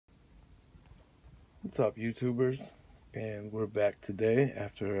What's up, YouTubers? And we're back today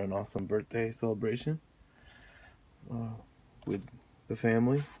after an awesome birthday celebration with the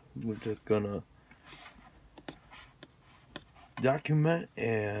family. We're just gonna document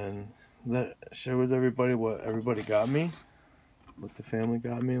and share with everybody what everybody got me. What the family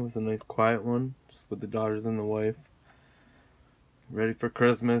got me. It was a nice quiet one, just with the daughters and the wife. Ready for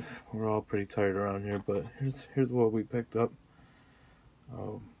Christmas. We're all pretty tired around here, but here's what we picked up.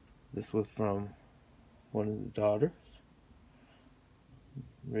 This was from one of the daughters,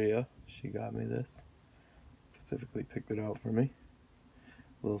 Rhea. She got me this. Specifically picked it out for me.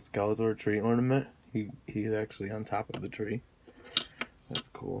 Little Skeletor tree ornament. He's actually on top of the tree. That's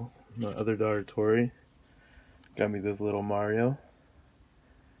cool. My other daughter, Tori, got me this little Mario,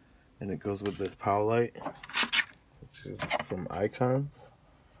 and it goes with this POW light, which is from Icons.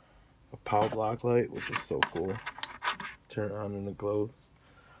 A POW block light, which is so cool. Turn it on and it glows.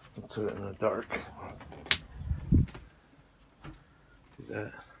 I'll turn it in the dark. See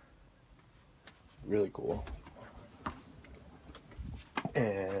that? Really cool.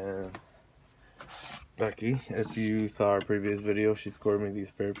 And Becky, if you saw our previous video, she scored me these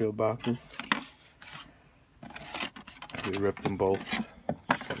Fairfield boxes. We ripped them both. She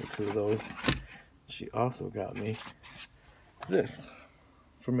got me 2 of those. She also got me this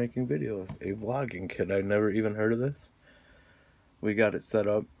for making videos, a vlogging kit. I'd never even heard of this. We got it set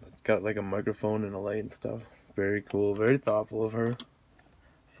up. It's got like a microphone and a light and stuff. Very cool, very thoughtful of her.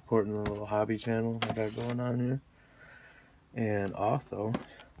 Supporting the little hobby channel I got going on here. And also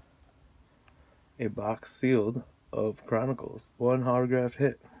a box sealed of Chronicles. 1 autographed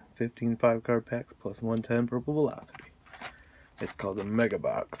hit. 15 5-card packs plus 110 purple velocity. It's called a mega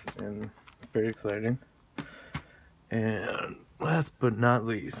box and it's very exciting. And last but not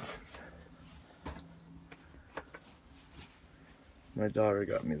least, my daughter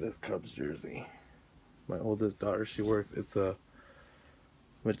got me this Cubs jersey. My oldest daughter, it's a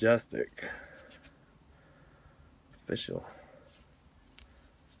Majestic official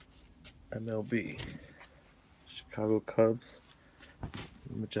MLB Chicago Cubs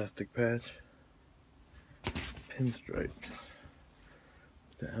Majestic patch, pinstripes,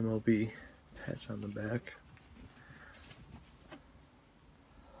 the MLB patch on the back.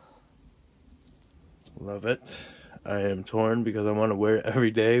 Love it. I am torn because I want to wear it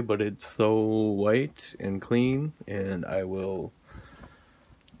every day, but it's so white and clean, and I will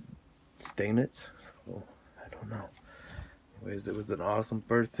stain it, so I don't know. Anyways, it was an awesome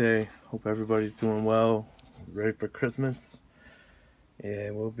birthday. Hope everybody's doing well, ready for Christmas,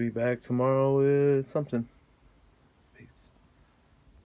 and we'll be back tomorrow with something.